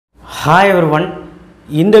Hi everyone,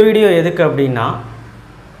 இந்த video எதுக்கு அப்படின்னா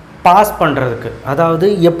பாஸ் பண்ணுறதுக்கு, அதாவது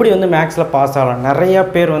எப்படி வந்து மேக்ஸில் பாஸ் ஆகலாம். நிறைய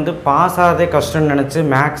பேர் வந்து பாஸ் ஆகிறதே கஷ்டம்னு நினச்சி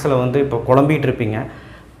மேக்ஸில் வந்து இப்போ குழம்பிகிட்டு இருப்பீங்க.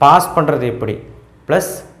 பாஸ் பண்ணுறது எப்படி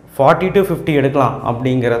ப்ளஸ் 40 to 50 எடுக்கலாம்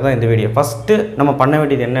அப்படிங்கிறது தான் இந்த வீடியோ. ஃபஸ்ட்டு நம்ம பண்ண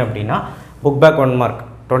வேண்டியது என்ன அப்படின்னா புக் பேக் 1 மார்க்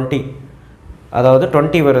 20, அதாவது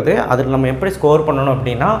 20 வருது. அதில் நம்ம எப்படி ஸ்கோர் பண்ணணும்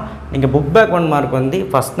அப்படின்னா நீங்கள் புக் பேக் 1 மார்க் வந்து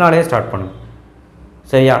ஃபஸ்ட் நாளே ஸ்டார்ட் பண்ணணும்.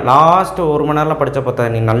 சரியா, லாஸ்ட் ஒரு மணி நேரம் படித்த பார்த்தா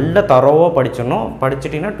நீ நல்ல தரோவாக படிச்சிடணும்.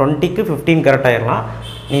 படிச்சிட்டிங்கன்னா 20க்கு 15 கரெக்டாக ஆகிடலாம்.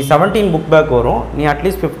 நீ 17 புக் பேக் வரும், நீ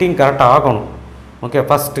அட்லீஸ்ட் 15 கரெக்டாக ஆகணும். Okay,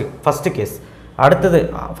 first case. அடுத்தது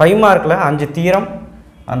 5 மார்க்கில் 5 தீரம்,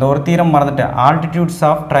 அந்த ஒரு தீரம் மறந்துட்டேன், altitudes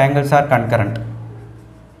of triangles R concurrent.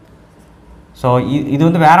 So இது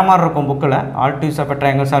வந்து வேறு மாதிரி இருக்கும் புக்கில். Altitudes of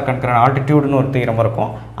triangles R concurrent, ஆல்டிடியூடுன்னு ஒரு தீரம்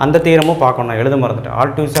இருக்கும், அந்த தீரமும் பார்க்கணும். எழுத மறந்துட்டேன்,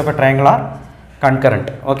 altitudes of triangle R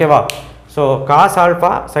concurrent. ஓகேவா? So cos alpha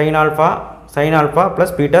sign alpha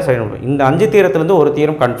plus beta sign alpha, இந்த 5 தீரத்துலேருந்து ஒரு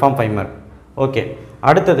தீரம் கன்ஃபார்ம் 5 மார்க். ஓகே,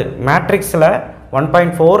 அடுத்தது மேட்ரிக்ஸில்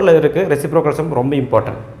 1.4 இருக்குது, ரெசிப்ரோக்கல் சம் ரொம்ப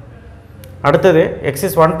இம்பார்ட்டன்ட். அடுத்தது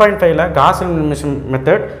exercise 1.5ல் Gauss elimination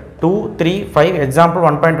method 2, 3, 5 example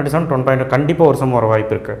 1.27, 1.2 கண்டிப்பாக ஒரு சம் வர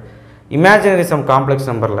வாய்ப்பு இருக்குது. இமேஜினரி சம்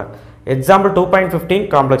காம்ப்ளெக்ஸ் நம்பரில் எக்ஸாம்பிள் 2.15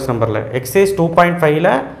 காம்ப்ளெக்ஸ் நம்பரில், எக்ஸைஸ்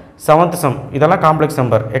 2.5ல் 7th சம் இதெல்லாம் complex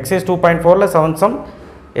number, exercise 2.4ல் 7th some,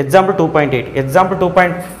 example 2.8, example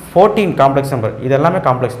 2.14 complex number, இது எல்லாமே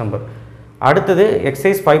காம்ப்ளெக்ஸ் நம்பர். அடுத்தது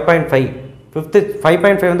எக்ஸைஸ் 5.5,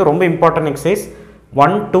 5.5 வந்து ரொம்ப இம்பார்ட்டன்ட் எக்ஸைஸ்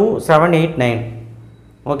 1, 2, 7, 8, 9.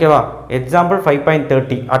 ஓகேவா? எக்ஸாம்பிள்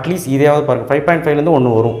 5.30, அட்லீஸ்ட் இதையாவது பாருங்கள், 5.5லேருந்து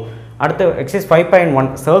ஒன்று வரும். அடுத்து exercise 5.1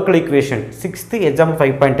 circle equation 6th example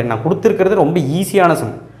 5.10. நான் கொடுத்துருக்கிறது ரொம்ப ஈஸியான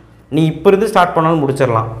சம், நீ இப்போ இருந்து ஸ்டார்ட் பண்ணாலும்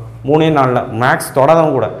முடிச்சிடலாம் 3 நாளில், மேக்ஸ்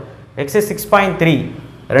தொடாதவங்க கூட. எக்ஸைஸ் 6.3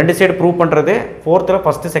 ரெண்டு சைடு ப்ரூவ் பண்ணுறது, 4th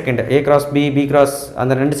first second A cross B, B cross,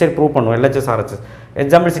 அந்த ரெண்டு சைடு ப்ரூவ் பண்ணுவோம், எல்ஹெச்எஸ் ஆர்ஹெச்எஸ்.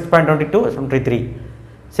 எக்ஸாம்பிள் 6.22, 23.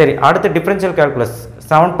 சரி, அடுத்து டிஃபரன்ஷியல் கால்குலஸ்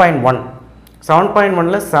 7.1,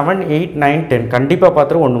 7.1ல் 7, 8, 9, 10 கண்டிப்பாக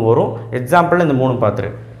பார்த்துரு ஒன்று வரும். எக்ஸாம்பிள் இந்த 3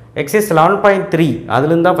 பார்த்துரு. எக்ஸைஸ் 11.3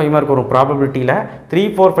 அதுலேருந்து தான் 5 மார்க் வரும் ப்ராபபிலிட்டியில். 3,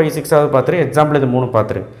 4, 5, 6 பார்த்துரு. எக்ஸாம்பிள் இது 3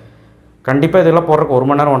 பார்த்துரு. கண்டிப்பாக இதெல்லாம் போடுறதுக்கு 1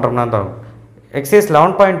 மணி நேரம் 1.5 மணி நேரம் தான் ஆகும். எக்ஸைஸ்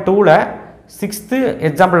 11.2ல் 6th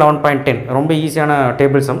எக்ஸாம்பிள் 11.10 ரொம்ப ஈஸியான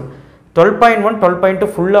டேபிள் சம். 12.1, 12.2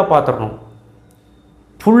 ஃபுல்லாக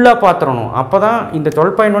பார்த்துடணும். அப்போ தான் இந்த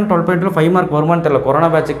 12.1, 12.2 5 மார்க் வருமானு தெரியல, கொரோனா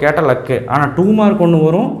பேட்ச் கேட்ட லக்கு. ஆனால் 2 மார்க் ஒன்று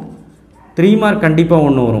வரும், 3 மார்க் கண்டிப்பாக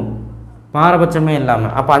ஒன்று வரும், பாரபட்சமே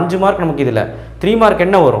இல்லாமல். அப்போ 5 மார்க் நமக்கு இதில். 3 மார்க்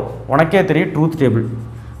என்ன வரும் உனக்கே தெரியும், ட்ரூத் டேபிள்.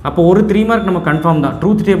 அப்போ ஒரு 3 மார்க் நம்ம கன்ஃபார்ம் தான்,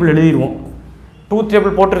 ட்ரூத் டேபிள் எழுதிடுவோம். ட்ரூத்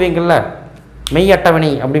டேபிள் போட்டுருவீங்கள்ல, மெய்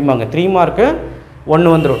அட்டவணை அப்படிம்பாங்க. 3 மார்க்கு 1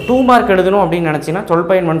 வந்துடும். 2 மார்க் எழுதணும் அப்படின்னு நினச்சிங்கன்னா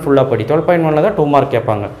 12.1 ஃபுல்லாக படி. 12.1ல் தான் 2 மார்க்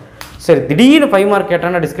கேட்பாங்க. சரி, திடீர்னு 5 மார்க்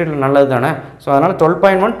கேட்டானா டிஸ்கிரிப்டில் நல்லது தானே. ஸோ அதனால்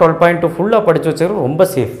 12.1, 12.2 ஃபுல்லாக படித்து வச்சுக்கிறது ரொம்ப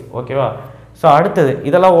சேஃப். ஓகேவா? ஸோ அடுத்தது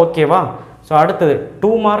இதெல்லாம் ஓகேவா? ஸோ அடுத்தது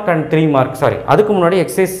 2 மார்க் அண்ட் 3 மார்க், சாரி அதுக்கு முன்னாடி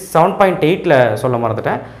எக்ஸைஸ் 7.8ல் சொல்ல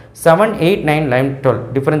மறந்துட்டேன். 7, 8, 9, 11, 12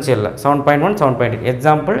 டிஃபரன்ஷியலில் 7.1, 7.8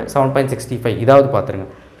 எக்ஸாம்பிள் 7.65 இதாவது பார்த்துருங்க.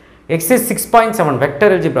 எக்ஸைஸ் 6.7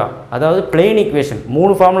 வெக்டர் அல்ஜிப்ரா, அதாவது பிளேன் ஈக்குவேஷன்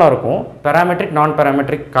 3 ஃபார்முலா இருக்கும், பேராமெட்ரிக், நான்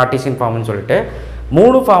பேராமெட்ரிக், கார்ட்டீசியன் ஃபார்ம்னு சொல்லிட்டு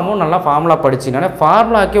 3 ஃபார்மும் நல்லா ஃபார்முலா படிச்சிங்கன்னா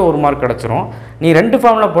ஃபார்முலாக்கே 1 மார்க் கிடச்சிரும். நீ 2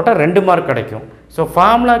 ஃபார்முலா போட்டால் 2 மார்க் கிடைக்கும். ஸோ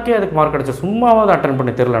ஃபார்முலாக்கே அதுக்கு மார்க் கிடச்சி, சும்மாவது அட்டன்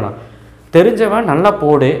பண்ணி தெரிலனா தெரிஞ்சவன் நல்லா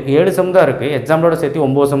போடு. 7 சம் தான் இருக்குது, எக்ஸாம்பிளோட சேர்த்து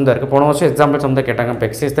 9 சம் தான் இருக்குது. போன வருஷம் எக்ஸாம்பிள் சம் தான் கேட்டாங்க, இப்போ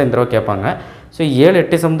எக்ஸைஸ் தான் இந்த தடவை கேட்பாங்க. ஸோ 7,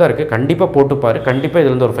 8 சம் தான் இருக்குது, கண்டிப்பாக போட்டுப்பார். கண்டிப்பாக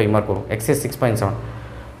இதுலேருந்து ஒரு 5 மார்க் வரும். எக்ஸைஸ் 6.7.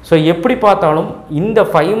 ஸோ எப்படி பார்த்தாலும் இந்த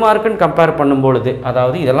 5 மார்க்குன்னு கம்பேர் பண்ணும்பொழுது,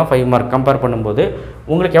 அதாவது இதெல்லாம் 5 மார்க் கம்பேர் பண்ணும்போது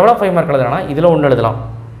உங்களுக்கு எவ்வளோ 5 மார்க் எழுதலாம்னா இதில் 1 எழுதலாம்.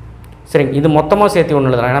 சரிங்க, இது மொத்தமாக சேர்த்து 1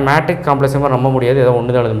 எழுதலாம். ஏன்னா மேட்ரிக் காம்ப்ளெக்ஸ் நம்பர் நம்ப முடியாது, ஏதோ 1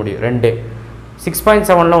 தான் எழுத முடியும். 2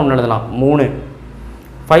 6.7ல் 1 எழுதலாம். 3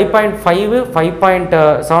 5.5,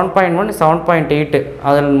 5.7.1, 7.8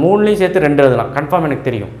 அதில் 3லையும் சேர்த்து 2 எழுதலாம், கன்ஃபார்ம் எனக்கு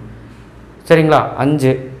தெரியும். சரிங்களா?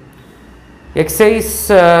 5 எக்ஸைஸ்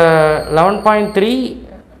 11.3,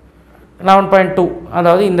 11.2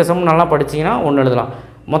 அதாவது இந்த சம் நல்லா படிச்சிங்கன்னா 1 எழுதலாம்.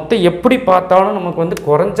 மொத்தம் எப்படி பார்த்தாலும் நமக்கு வந்து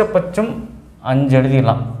குறைஞ்சபட்சம் 5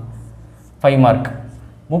 எழுதிடலாம் 5 மார்க்.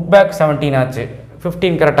 புக் பேக் 17 ஆச்சு,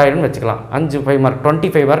 15 கரெக்டாகிடும்னு வச்சுக்கலாம். 5, 5 மார்க்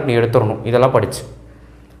 25 மார்க் நீ எடுத்துடணும் இதெல்லாம் படிச்சு.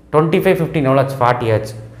 25, 15 எவ்வளோ ஆச்சு? 40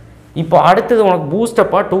 ஆச்சு. இப்போ அடுத்தது உனக்கு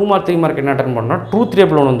பூஸ்டப்பாக 2 மார்க் 3 மார்க் என்ன அட்டன் பண்ணால் ட்ரூத்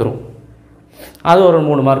டேபிள் ஒன்று வந்துடும், அது ஒரு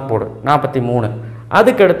 3 மார்க் போடு, 43.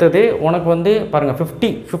 அதுக்கு அடுத்தது உனக்கு வந்து பாருங்கள்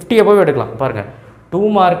 50 எபோவ் எடுக்கலாம். பாருங்கள் 2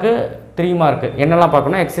 மார்க்கு 3 மார்க்கு என்னெல்லாம்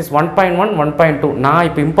பார்க்கணும். எக்ஸைஸ் 1.1, 1.2 நான்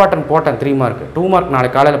இப்போ இம்பார்ட்டன்ட் போட்டேன். 3 மார்க் 2 மார்க்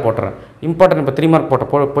நாளைக்கு காலையில் போட்டுறேன். இம்பார்ட்டன்ட் இப்போ 3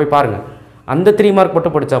 மார்க் போய் பாருங்கள். அந்த 3 மார்க்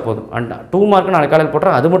மட்டும் படித்தா போதும். அண்ட் 2 மார்க் நாளைக்கு காலையில்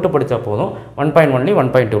போட்டுறேன், அது மட்டும் படித்தா போதும். 1.1லையும்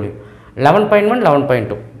 1.2லையும் 11.1,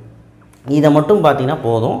 11.2 இதை மட்டும் பார்த்தீங்கன்னா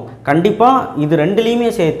போதும். கண்டிப்பாக இது ரெண்டுலேயுமே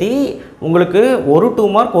சேர்த்து உங்களுக்கு ஒரு 2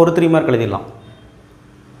 மார்க் ஒரு 3 மார்க் எழுதிடலாம்.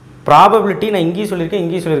 ப்ராபபிலிட்டி நான் இங்கேயும்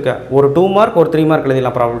சொல்லியிருக்கேன். ஒரு 2 மார்க் ஒரு 3 மார்க்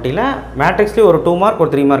எழுதிடலாம். ப்ராபபிலிட்டியில் மேட்ரிக்ஸ்லேயே ஒரு 2 மார்க்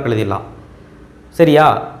ஒரு 3 மார்க் எழுதிடலாம். சரியா?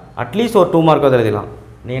 அட்லீஸ்ட் ஒரு 2 மார்க் எழுதிடலாம்.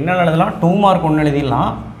 நீ என்ன எழுதலாம்? 2 மார்க் 1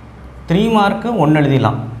 எழுதிடலாம், 3 மார்க்கு 1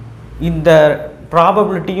 எழுதிடலாம். இந்த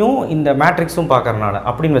ப்ராபபிலிட்டியும் இந்த மேட்ரிக்ஸும் பார்க்குறனால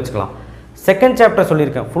அப்படின்னு வச்சுக்கலாம். செகண்ட் சாப்டர்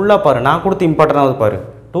சொல்லியிருக்கேன், ஃபுல்லாக பாரு. நான் கொடுத்து இம்பார்ட்டனாவது பாரு.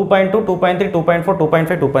 2.2, 2.3, 2.4,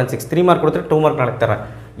 2.5, 2.6 3 மார்க் கொடுத்துட்டு 2 மார்க் நாளைக்கு தரேன்.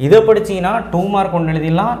 இதை படிச்சிங்கன்னா 2 மார்க் 1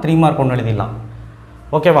 எழுதிடலாம், 3 மார்க் 1 எழுதிடலாம்.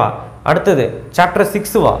 ஓகேவா? அடுத்தது சாப்டர்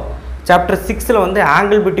 6 வா. சாப்டர் 6ல் வந்து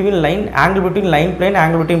angle between line, angle between line plane,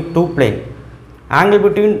 angle between 2 plane. Angle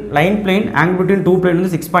between line plane, angle between 2 plane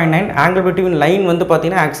வந்து 6.9. ஆங்கிள் பிட்வீன் லைன் வந்து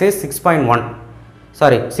பார்த்தீங்கன்னா ஆக்சிஸ் 6.1,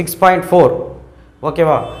 சாரி 6.4.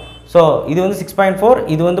 ஓகேவா? ஸோ இது வந்து 6.4,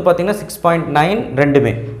 இது வந்து பார்த்தீங்கன்னா 6.9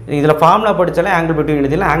 ரெண்டுமே. இதில் ஃபார்முலா படித்தாலே ஆங்கிள் பிட்வீன்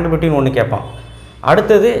எழுதியில் ஆங்கிள் பிட்வீன் 1 கேட்பான்.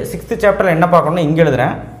 அடுத்தது 6th சாப்டரில் என்ன பார்க்கணும்னா இங்கே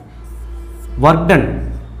எழுதுகிறேன், work done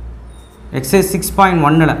exercise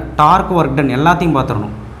 6.1ல் dark work done எல்லாத்தையும்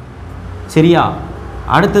பார்த்துடணும். சரியா?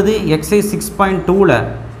 அடுத்தது எக்ஸசைஸ் 6.2ல்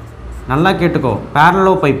நல்லா கேட்டுக்கோ,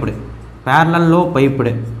 பேரலோ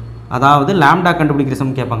பைப்புடு, அதாவது லாம்டா கண்டுபிடிக்கிற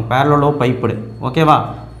சம் கேட்பாங்க. பேரலோ பைப்புடு. ஓகேவா?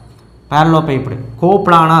 பேரலோ பைப்புடு.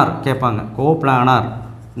 கோப்ளானார் கேட்பாங்க. கோப்ளானார்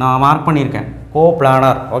நான் மார்க் பண்ணியிருக்கேன்.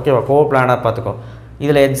 கோப்ளானார். ஓகேவா? கோப்ளானார் பார்த்துக்கோ.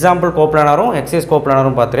 இதில் எக்ஸாம்பிள் கோப்ளானாரும் எக்ஸசைஸ்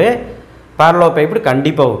கோப்ளானாரும் பார்த்துட்டு பேரலோ பைப்புடு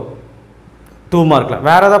கண்டிப்பாக வரும் 2 மார்க்கில்.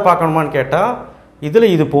 வேறு எதாவது பார்க்கணுமான்னு கேட்டால்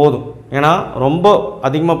இதில் இது போதும். ஏன்னா ரொம்ப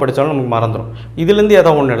அதிகமாக படித்தாலும் நமக்கு மறந்துடும். இதுலேருந்து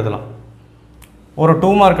ஏதோ ஒன்று எழுதலாம். ஒரு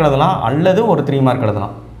 2 மார்க் எழுதலாம் அல்லது ஒரு 3 மார்க்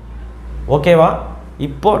எழுதலாம். ஓகேவா?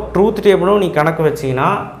 இப்போ ட்ரூத் டேபிளும் நீ கணக்கு வச்சிங்கன்னா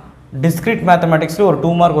டிஸ்கிரிட் மேத்தமெட்டிக்ஸில் ஒரு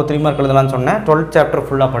 2 மார்க் ஒரு 3 மார்க் எழுதலாம்னு சொன்னேன். 12th சாப்டர்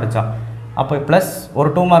ஃபுல்லாக படித்தா அப்போ ப்ளஸ் ஒரு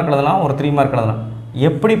 2 மார்க் எழுதலாம், ஒரு 3 மார்க் எழுதலாம்.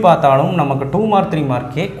 எப்படி பார்த்தாலும் நமக்கு 2 மார்க் 3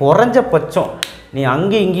 மார்க்கே குறைஞ்சபட்சம். நீ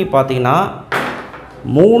அங்கேயும் இங்கேயும் பார்த்தீங்கன்னா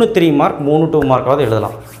 3 3 மார்க் 3 2 மார்க்காவது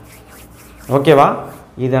எழுதலாம். ஓகேவா?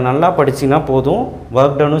 இதை நல்லா படிச்சிங்கன்னா போதும்.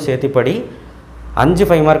 ஒர்க் டனும் சேர்த்து படி. 5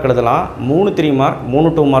 5 மார்க் எழுதலாம், 3 3 மார்க் 3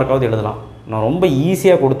 2 மார்க்காவது எழுதலாம். நான் ரொம்ப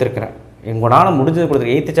ஈஸியாக கொடுத்துருக்குறேன். எங்களால் முடிஞ்சது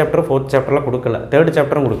கொடுத்துருக்கேன். 8th சாப்டர் 4th சாப்டர்லாம் கொடுக்கல, 3rd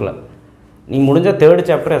சாப்டரும் கொடுக்கல. நீ முடிஞ்ச 3rd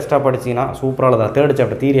சாப்டர் எக்ஸ்ட்ரா படிச்சிங்கன்னா சூப்பராக தான். 3rd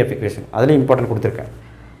chapter theory of equation அதுலேயும் இம்பார்ட்டன்ட் கொடுத்துருக்கேன்.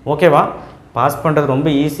 ஓகேவா? பாஸ் பண்ணுறது ரொம்ப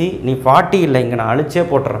ஈஸி. நீ 40 இல்லை, இங்கே நான் அழிச்சே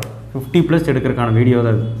போட்டுறேன். 50+ எடுக்கிறதுக்கான வீடியோ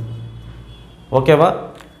தான் இது. ஓகேவா?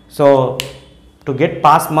 So to get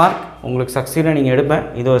pass mark உங்களுக்கு சக்சீடாக நீங்கள் எடுப்பேன்.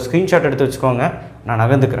 இது ஒரு ஸ்க்ரீன்ஷாட் எடுத்து வச்சுக்கோங்க. நான்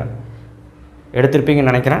நகர்ந்துக்கிறேன்.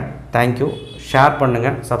 எடுத்திருப்பீங்கன்னு நினைக்கிறேன். தேங்க்யூ. ஷேர்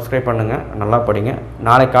பண்ணுங்கள், சப்ஸ்கிரைப் பண்ணுங்கள், நல்லா படிங்க.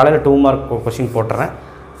 நாளைக்கு காலையில் 2 மார்க் கொஷின் போட்டுறேன்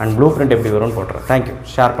அண்ட் ப்ளூ பிரிண்ட் எப்படி வரும்னு போட்டுறேன். தேங்க்யூ.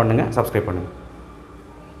 ஷேர் பண்ணுங்கள், சப்ஸ்கிரைப் பண்ணுங்கள்.